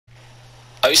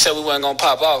you said we weren't gonna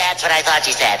pop off. That's what I thought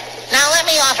you said. Now let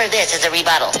me offer this as a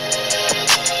rebuttal.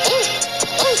 Ooh.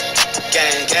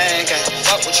 Gang, gang, gang.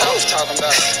 Fuck what y'all was talking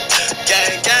about.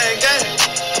 Gang, gang, gang.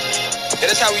 Yeah,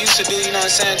 that's how we used to do, you know what I'm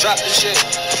saying? Drop this shit.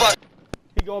 Fuck.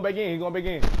 He going back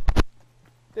in,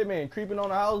 That man creeping on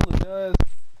the house does.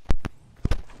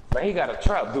 Man, he got a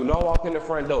trap, dude. Don't walk in the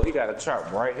front door. He got a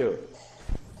trap right here.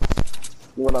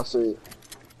 What I said.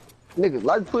 Niggas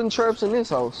like putting traps in this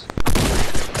house.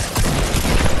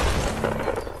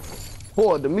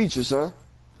 Boy, Demetrius, son.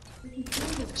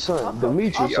 Son,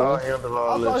 Demetrius, son. I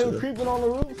thought he was creeping on the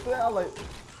roof. I was like,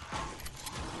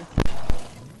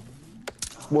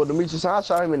 boy, Demetrius, I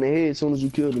shot him in the head as soon as you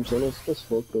killed him, son. That's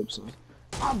fucked up, son.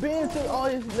 I been to all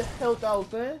his health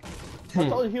out, son. I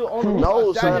told you he was on the roof.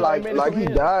 No, son, like he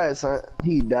died, son.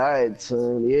 He died,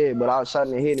 son. Yeah, but I was shot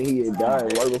in the head and he had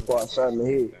died right before I shot in the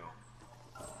head.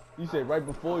 You said right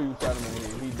before you shot him in the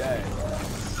head, he died.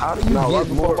 How do you right get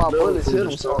before more my bullets hit him,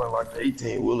 destroying like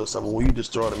 18 will or something? When you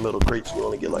destroy the metal crates, you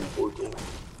only get like 14. You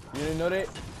didn't know that?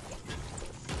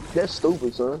 That's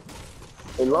stupid, son.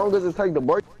 As long as it take the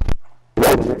break.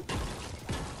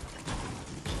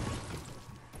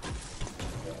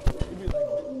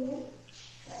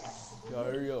 Yo,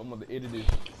 hurry up, I'm gonna edit this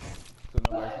so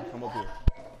nobody can come up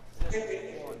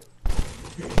here.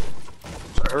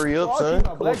 So hurry up, son.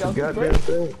 Come on, some goddamn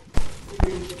thing.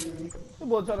 This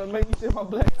boy trying to make me say my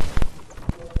black.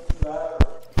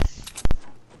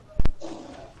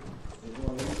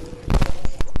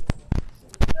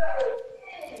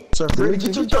 So Freddie,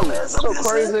 get your dumb ass up So here,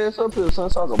 crazy ass up here, son.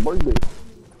 So I can break it.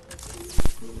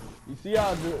 You see how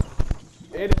I do it?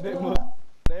 Edit that much.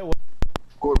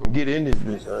 Corbin, get in this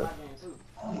bitch, huh?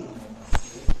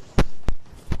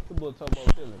 This boy talking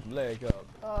about feeling black up.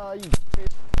 Ah, you.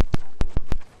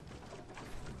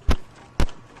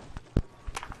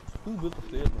 Who built the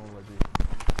stairs on like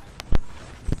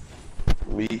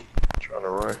this? Me, trying to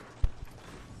run.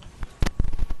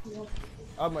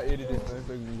 I might edit this thing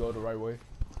so we can go the right way.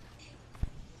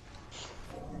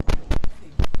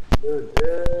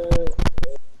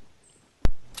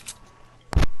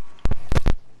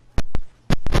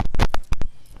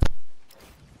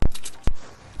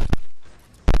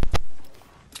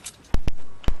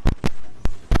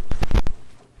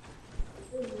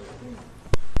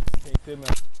 Can't tell me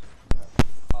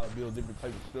how to build different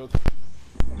types of structures.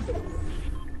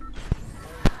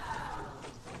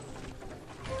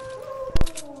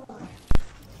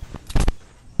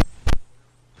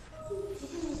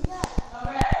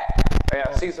 Hey,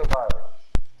 I see somebody.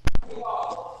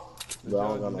 Bro, I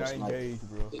don't got no Not sniper. engaged,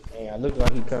 bro. Hey, I look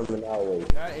like he coming our way.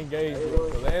 Not engaged, bro.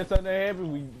 The last time that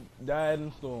happened, we died in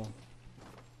the storm.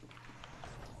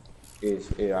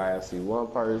 I see one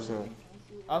person.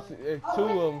 I see two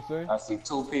of them, son. I see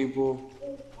two people.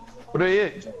 Where they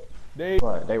at? They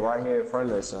But they right here in front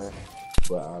of us, son.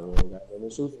 But I don't got no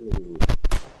shooting niggas.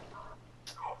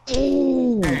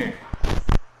 Ooh!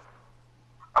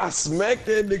 I smacked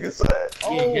that nigga, son.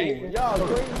 oh, y'all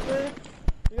crazy, man.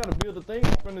 You gotta build a thing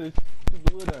in front of this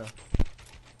stupid wood down.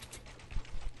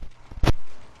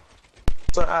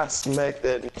 So I smacked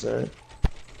that nigga, son.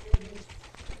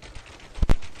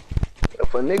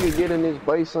 If a nigga get in this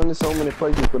base, son, there's so many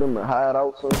places for them to hide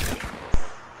out, son.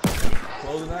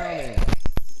 Close it down then.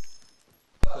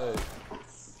 Hey.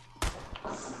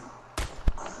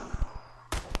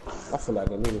 I feel like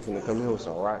a nigga finna come here with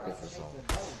some rockets or something.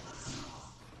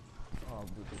 Oh,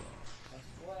 good.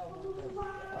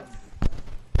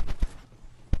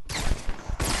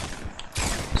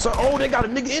 So, oh, they got a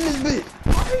nigga in this bitch.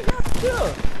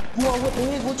 Boy, what the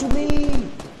heck? What you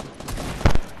mean?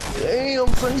 Damn,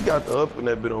 son, he got the up in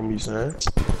that bit on me, son.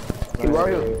 He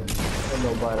right here. Ain't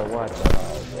nobody watching.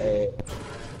 Man.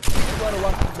 Nobody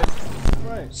watch this bitch.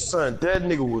 Right. Son, that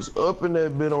nigga was up in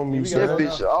that bit on me, We son. got That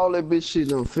bitch, all that bitch shit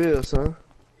done fail, son.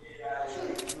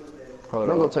 Hold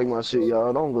Don't on. go take my shit,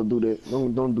 y'all. Don't go do that.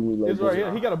 Don't do me like It's that. right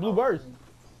here. He got a blue burst.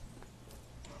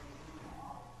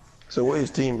 So where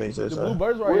his teammates at, The blue son?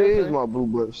 burst right Where here. is son. my blue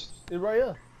burst? It's right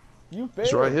here. You failed.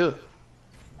 It's right here.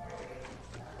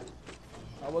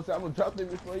 I'm gonna drop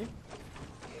this for you.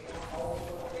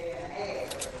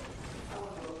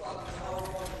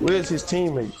 Where's his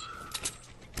teammates?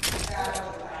 I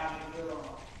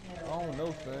don't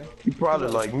know, son. He probably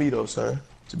like me though, son.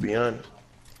 To be honest.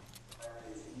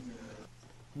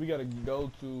 We gotta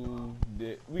go to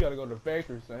the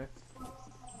factory, son.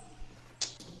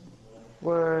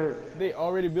 What? They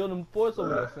already building forts over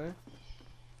there, son.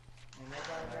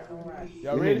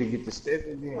 Y'all We need to ready? get the step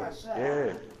in there.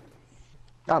 Yeah.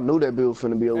 I knew that bill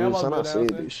finna be over Hey, I'm with, son. I about to go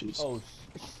said down, this shit. Oh,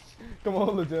 come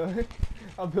on, LeJohn.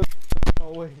 I built the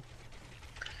wrong way.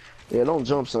 Yeah, don't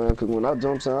jump, son, cause when I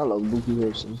jump, son, I love Buki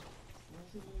Hill, son.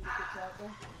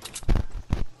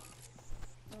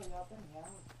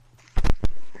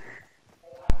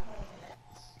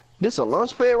 This a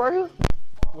launch pad right here?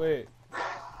 Wait.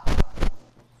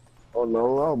 Oh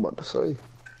no, I was about to say.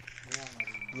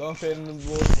 Long pad in the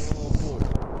board.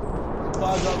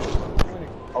 Supply drop 20.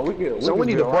 Oh, we can. So we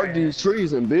need to break these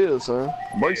trees and build, son.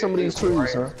 Break some of these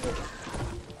trees, son.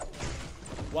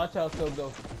 Watch out,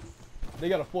 though. They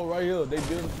got a fort right here. They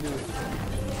building to do it.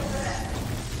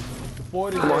 The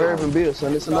fort is Come on, hurry up and build,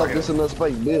 son. This enough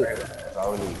space, build. That's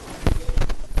all we need.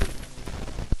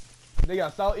 They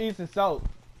got southeast and south.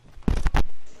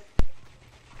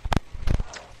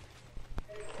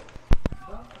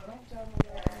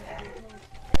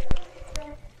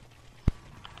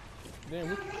 Damn,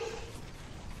 we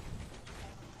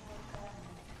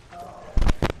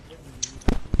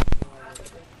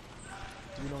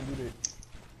don't do that.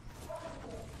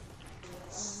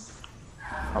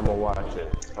 I'm gonna watch it.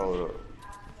 Hold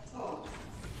up.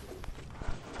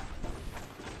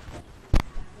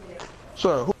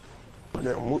 Son,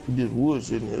 who this wood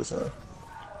shit in here, son?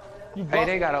 Hey,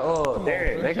 they got a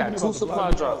there. They got 2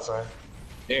 supply drops, son.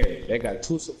 There, they got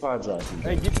 2 supply drops.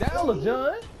 Hey, get down,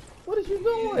 LeJohn. What is you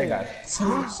doing? They got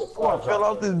 2 supply drops. Fell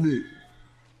off this bitch.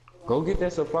 Go get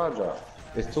that supply drop.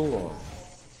 It's 2 of them.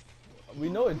 We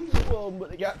know it's 2 of them, but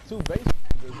they got 2 base.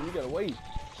 We gotta wait.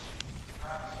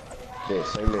 Yeah,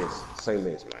 say less. Say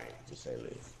less, man. Just say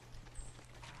less.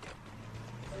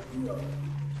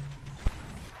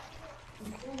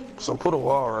 So put a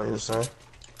wall right here, son.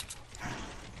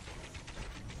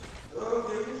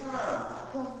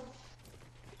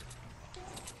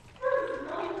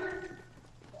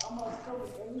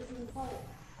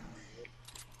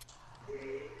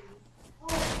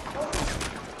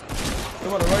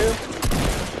 Come on, right here.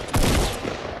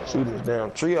 Shoot this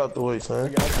damn tree out the way,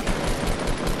 son.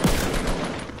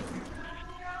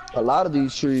 A lot of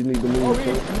these trees need to move. Oh,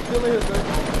 you still in here, sir.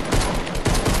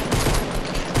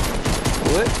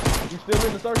 What? You still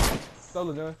in the circle? Still,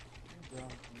 LeJohn.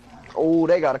 Oh,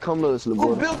 they gotta come to us, little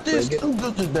Who boy. built this? Who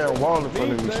built this damn wall in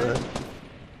front of me, son?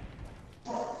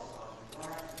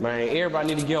 Man, everybody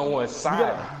need to get on one You side.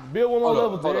 gotta build one more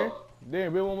level, hold there. up.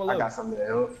 There, build one more I level. got something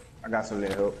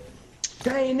to help.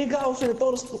 Dang, nigga, I was finna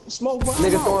throw the smoke bomb.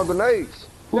 Nigga throwing grenades.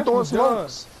 Who That's throwing what's done.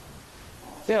 smokes?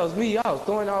 That was me. I was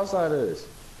throwing outside of us.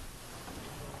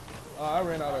 I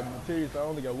ran out of materials, so I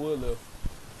only got wood left.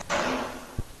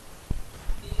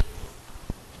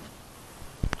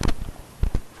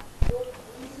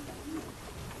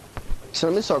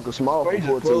 Son, this circle small for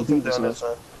 14 people, son.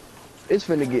 It's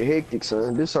finna get hectic,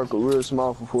 son. This circle real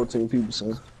small for 14 people,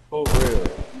 son. For real.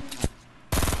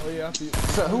 Oh yeah, I see it.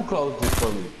 So who closed this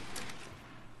for me?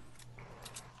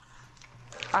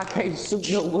 I can't shoot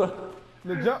no one.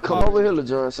 The jump. Come over here,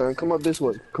 LeJohn, son. Come up this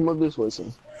way. Come up this way,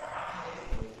 son.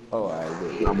 Oh,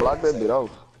 alright, Now block that bit off.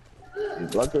 You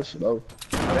block that shit off.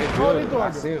 They Oh, they good.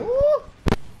 I throwing see it. him. Woo!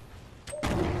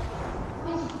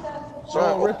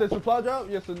 So, rest that supply drop?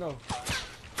 Yes or no?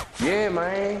 Yeah,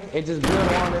 man. It just build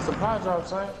around that supply drop,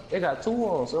 son. They got 2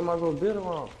 on, so I might as well build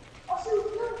around.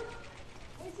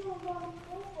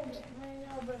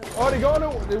 Oh, they going to?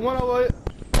 They went over it.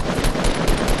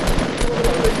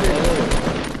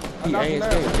 I He knocked him ain't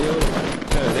down. staying build.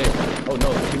 Oh no,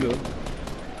 he knew.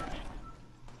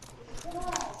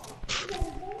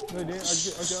 No, he didn't.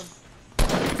 I got him.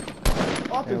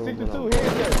 Austin, 62 head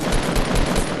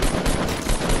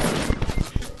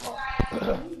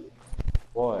there.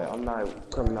 Boy, I'm not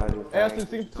coming out of here. Austin,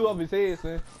 62 off his head,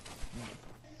 son.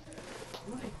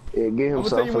 Yeah, get him I'm gonna tell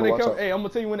something you for when the they watch come. out. Hey, I'm gonna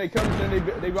tell you when they come, son.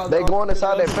 They about They going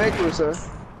inside that factory, son.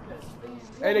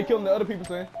 Hey, they killing the other people,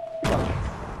 son.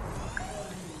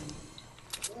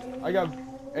 I got.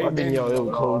 Hey, I think y'all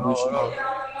ever close this shit off.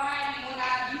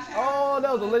 Oh,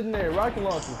 that was a legendary rocket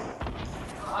launcher.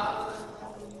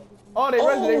 Oh, they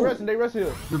rested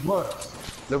here. The brother.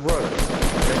 That's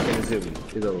gonna zip me.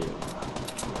 It's over.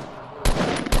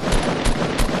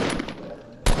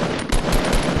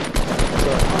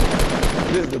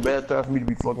 This is the best time for me to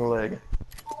be fucking lagging.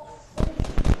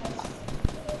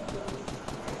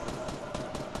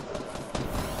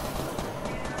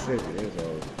 Shit, it's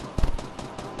over.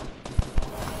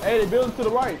 Hey, they building to the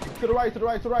right. To the right.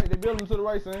 They building to the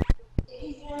right, son.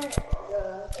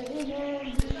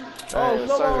 Oh,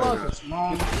 slow launcher.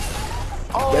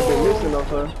 They been missing up,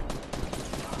 son.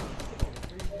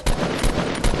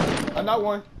 I knocked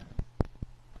one.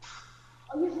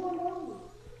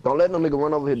 Don't let no nigga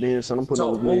run over here, then, son. I'm putting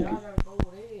on the vehicle.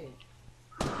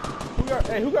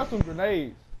 Who got some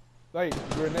grenades? Like,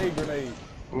 grenades.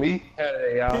 Me?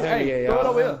 Hey, y'all. Hey, throw it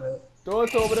over here. Throw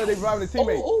it over there, they driving the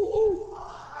teammate.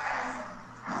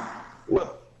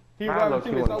 He arrived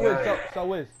in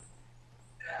southwest.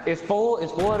 It's four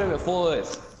of them and 4 of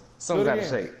us. Something gotta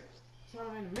shake.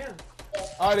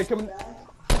 Alright, they coming.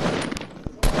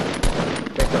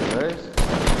 They come first.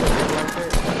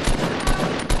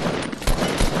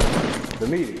 The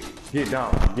meeting. Get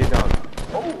down.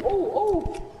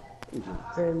 Oh.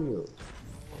 Damn you.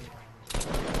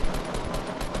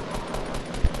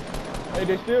 Hey,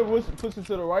 they still pushing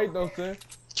to the right though, son.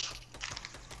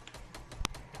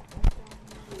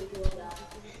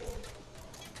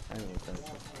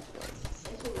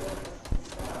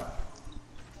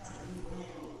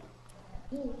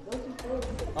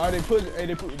 Alright,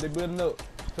 they building up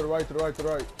to the right.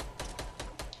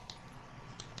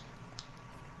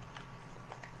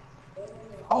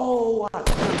 Oh,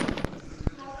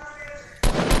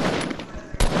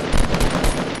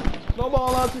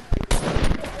 Snowball out you.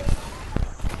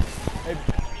 Hey.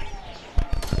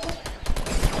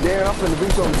 Damn, I'm finna do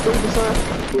something stupid, son.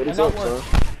 Yeah, this up, son.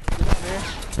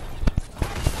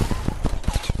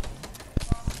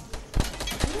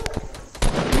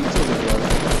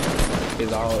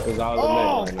 It's all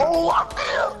the men.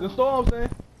 The storm, man.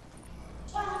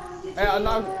 Hey,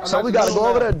 So we gotta go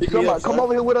over there. Come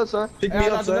over here with us, son. Pick me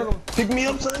up, son. Pick me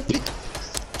up, son.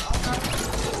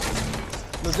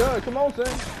 The judge, come on, son.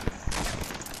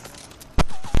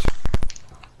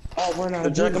 Oh, we're not.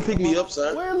 The judge can pick me up,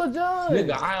 son. Where's LeJohn?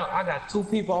 Nigga, I got 2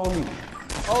 people on me.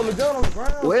 Oh, LeJohn on the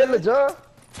ground. Where's LeJohn?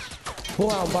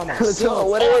 Pull out by myself. LeJohn,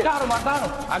 what I is? got him.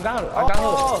 I got him.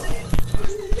 Oh.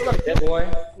 That boy.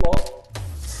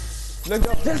 Let's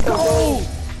go. Let's go.